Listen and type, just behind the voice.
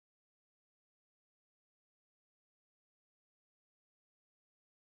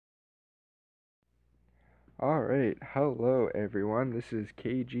Alright, hello everyone, this is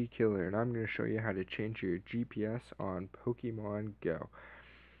KG Killer and I'm going to show you how to change your GPS on Pokemon Go.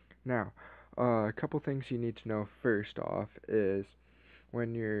 Now, a couple things you need to know first off is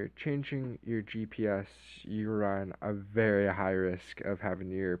when you're changing your GPS, you run a very high risk of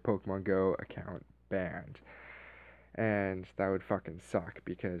having your Pokemon Go account banned. And that would fucking suck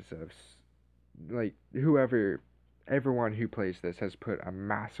because of, like, everyone who plays this has put a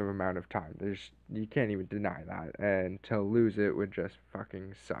massive amount of time. You can't even deny that, and to lose it would just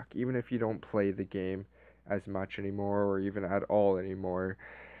fucking suck. Even if you don't play the game as much anymore or even at all anymore,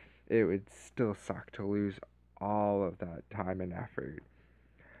 it would still suck to lose all of that time and effort.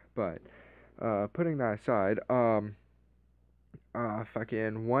 But putting that aside,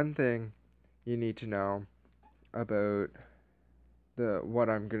 fucking one thing you need to know about the what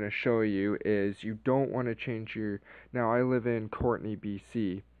I'm gonna show you is you don't want to change your. Now I live in Courtney,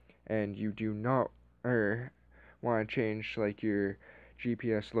 BC, and you do not want to change like your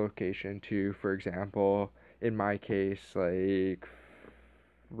GPS location to, for example, in my case, like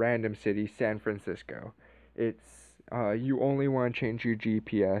random city, San Francisco. It's you only want to change your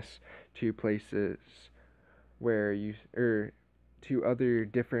GPS to places where you to other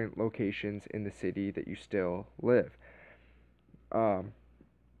different locations in the city that you still live. Um,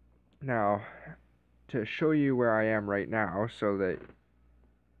 Now, to show you where I am right now, so that,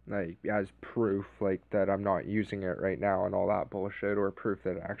 like, as proof, like, that I'm not using it right now and all that bullshit, or proof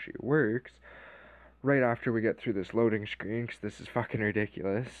that it actually works, right after we get through this loading screen, because this is fucking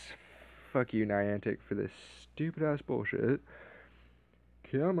ridiculous. Fuck you, Niantic, for this stupid ass bullshit.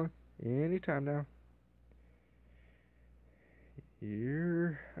 Come on, anytime now.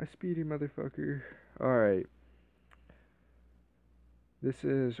 You're a speedy motherfucker. Alright. This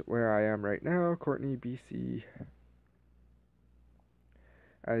is where I am right now, Courtney, BC.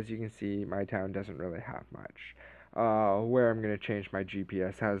 As you can see, my town doesn't really have much. Where I'm going to change my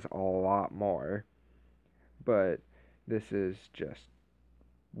GPS has a lot more, but this is just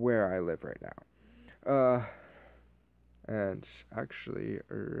where I live right now. And actually,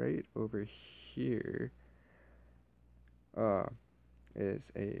 right over here, is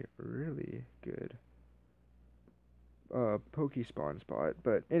a really good, Pokespawn spot.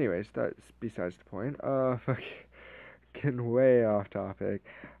 But anyways, that's besides the point. Fucking way off topic.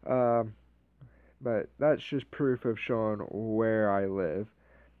 But that's just proof of showing where I live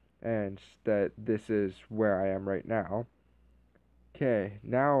and that this is where I am right now. Okay,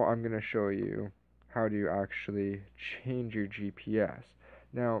 now I'm going to show you how to actually change your GPS.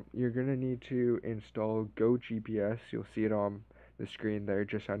 Now, you're going to need to install Go GPS. You'll see it on the screen there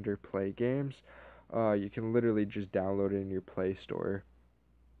just under Play Games. You can literally just download it in your Play Store.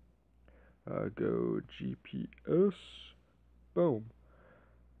 Go GPS. Boom.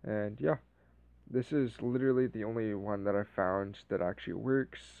 And yeah. This is literally the only one that I found that actually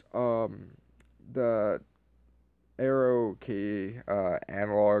works. The arrow key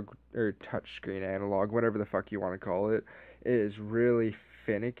analog or touchscreen analog, whatever the fuck you want to call it, is really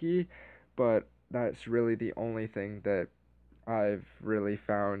finicky, but that's really the only thing that I've really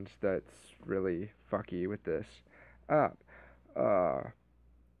found that's really fucky with this app. Uh,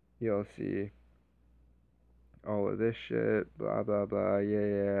 you'll see all of this shit, blah blah blah,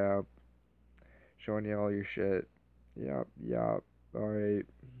 yeah, showing you all your shit. Yep. Alright.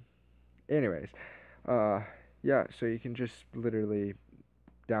 Anyways, uh, yeah, so you can just literally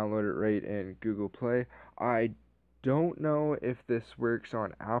download it right in Google Play. I don't know if this works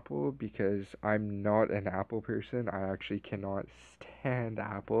on Apple because I'm not an Apple person. I actually cannot stand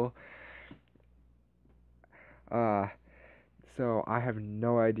Apple. Uh, so I have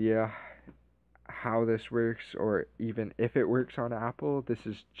no idea how this works or even if it works on Apple. This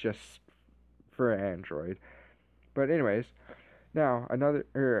is just for Android. But anyways, now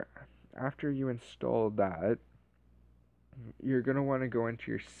after you install that, you're gonna want to go into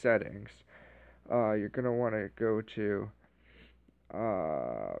your settings. You're gonna want to go to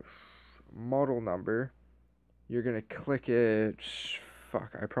uh, model number. You're gonna click it.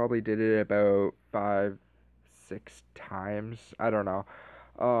 Fuck, I probably did it about 5, 6 times. I don't know.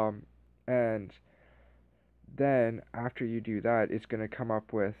 And then after you do that, it's going to come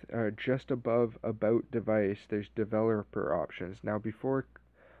up with just above about device. There's developer options. Now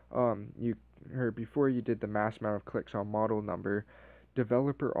you before you did the mass amount of clicks on model number,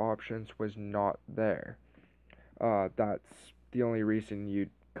 developer options was not there. That's the only reason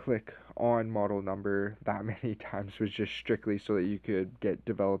you'd click on model number that many times was just strictly so that you could get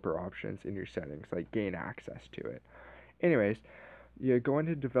developer options in your settings, like gain access to it. Anyways, you go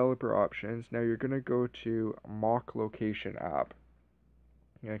into developer options. Now you're going to go to mock location app.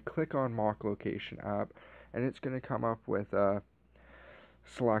 You're going to click on mock location app, and it's going to come up with a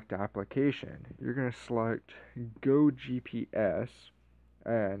select application. You're going to select Go GPS,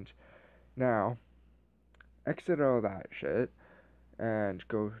 and now exit out of that shit and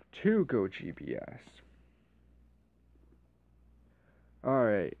go to Go GPS.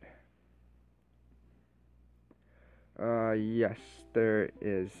 Alright. Yes, there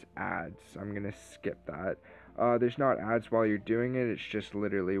is ads. I'm gonna skip that. There's not ads while you're doing it, it's just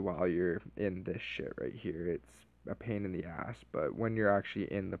literally while you're in this shit right here. It's a pain in the ass, but when you're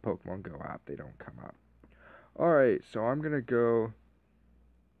actually in the Pokemon Go app, they don't come up. Alright, so I'm gonna go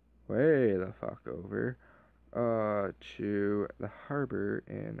way the fuck over, to the harbor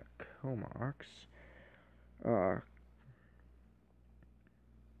in Comox.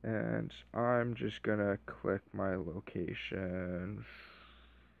 And I'm just gonna click my location,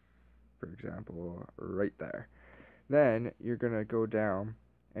 for example, right there. Then you're gonna go down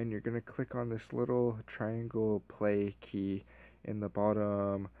and you're gonna click on this little triangle play key in the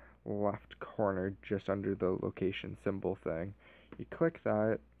bottom left corner just under the location symbol thing. You click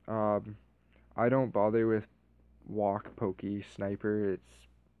that. I don't bother with walk, pokey, sniper.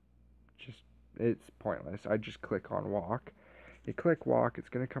 It's pointless. I just click on walk. You click walk, it's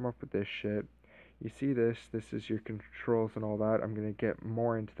going to come up with this shit. You see this is your controls and all that. I'm going to get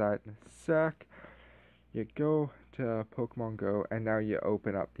more into that in a sec. You go to Pokemon Go, and now you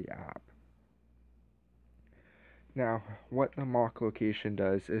open up the app. Now, what the mock location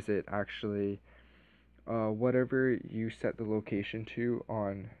does is it actually, whatever you set the location to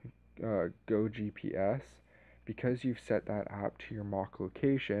on Go GPS, because you've set that app to your mock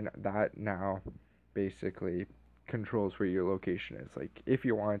location, that now basically controls where your location is. Like, if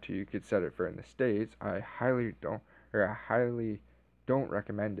you wanted to, you could set it for in the States. I highly don't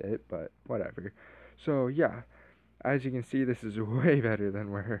recommend it, but whatever. So yeah, as you can see, this is way better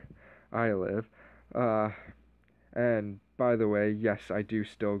than where I live. And by the way, yes, I do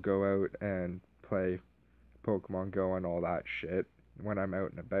still go out and play Pokemon Go and all that shit when I'm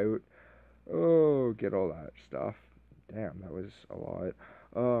out and about. Oh, get all that stuff. Damn, that was a lot.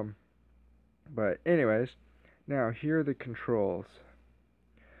 But anyways, now here are the controls.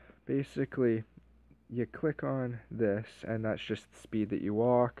 Basically, you click on this, and that's just the speed that you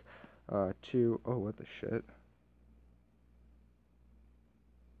walk. Oh, what the shit?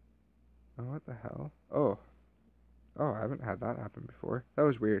 Oh, what the hell? Oh, I haven't had that happen before. That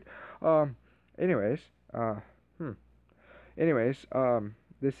was weird. Anyways, uh, hmm. Anyways,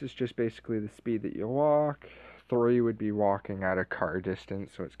 this is just basically the speed that you walk. 3 would be walking at a car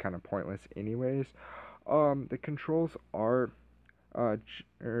distance, so it's kind of pointless anyways. The controls are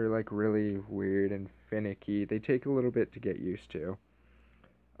like really weird and finicky. They take a little bit to get used to.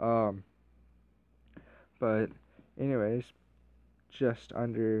 But anyways, just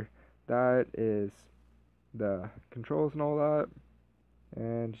under that is the controls and all that.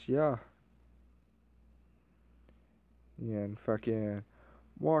 And yeah. And fucking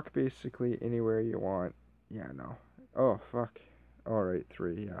walk basically anywhere you want. Yeah, no. Oh, fuck. Alright,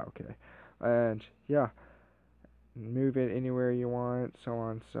 3. Yeah, okay. And yeah, move it anywhere you want, so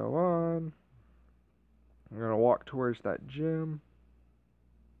on, so on. I'm gonna walk towards that gym.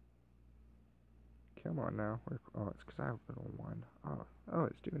 Come on now. Oh, it's because I have little 1. Oh,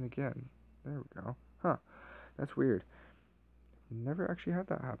 it's doing it again. There we go. Huh. That's weird. Never actually had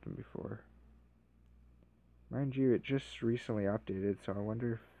that happen before. Mind you, it just recently updated, so I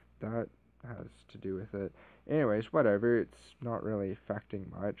wonder if that has to do with it. Anyways, whatever. It's not really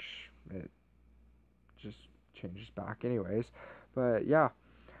affecting much. It just changes back anyways. But yeah,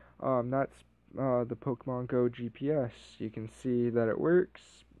 that's the Pokemon Go GPS. You can see that it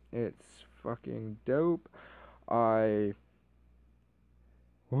works. It's fucking dope. I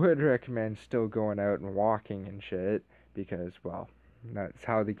would recommend still going out and walking and shit because, well, that's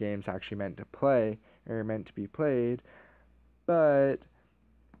how the game's actually meant to play or meant to be played. But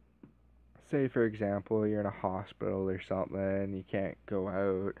say for example you're in a hospital or something, you can't go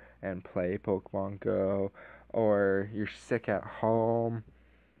out and play Pokemon Go, or you're sick at home,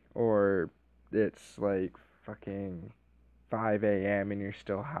 or it's like fucking 5 a.m. and you're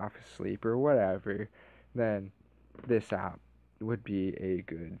still half asleep or whatever, then this app would be a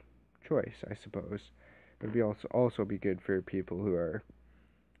good choice, I suppose. It would be also be good for people who are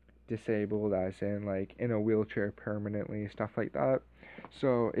disabled, as in like in a wheelchair permanently, stuff like that.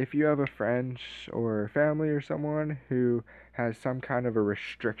 So if you have a friend or family or someone who has some kind of a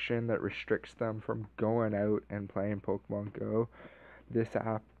restriction that restricts them from going out and playing Pokemon Go, this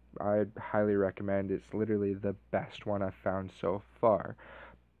app I'd highly recommend. It's literally the best one I've found so far.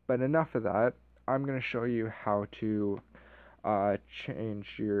 But enough of that. I'm going to show you how to change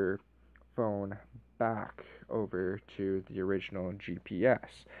your phone back over to the original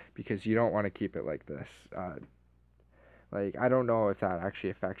GPS, because you don't want to keep it like this. Like, I don't know if that actually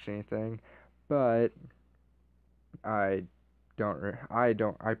affects anything, but I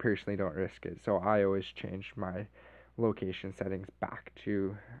I personally don't risk it. So I always change my location settings back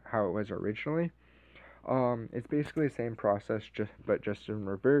to how it was originally. It's basically the same process, just in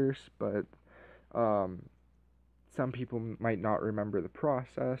reverse. But um, some people might not remember the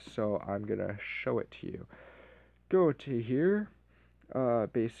process, so I'm gonna show it to you. Go to here.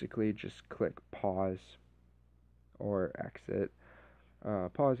 Basically, just click pause or exit.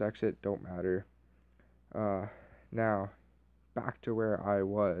 Pause, exit, don't matter. Now back to where I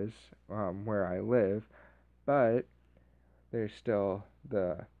was, where I live, but there's still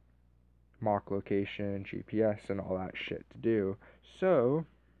the mock location, GPS, and all that shit to do. So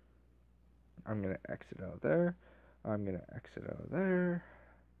I'm gonna exit out of there. I'm gonna exit out of there.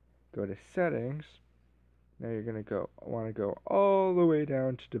 Go to settings. Now you're gonna want to go all the way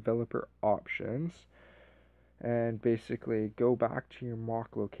down to developer options, and basically go back to your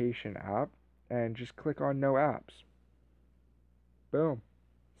mock location app and just click on no apps. Boom.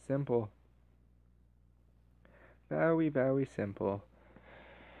 Simple. Very simple.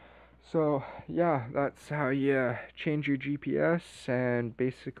 So, yeah, that's how you change your GPS and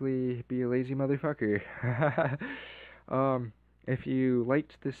basically be a lazy motherfucker. If you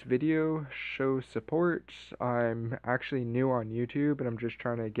liked this video, show support. I'm actually new on YouTube and I'm just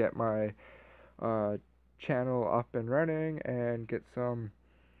trying to get my channel up and running and get some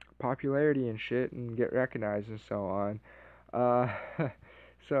popularity and shit and get recognized and so on.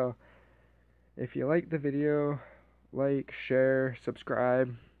 So, if you like the video, like, share,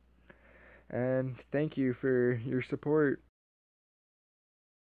 subscribe, and thank you for your support.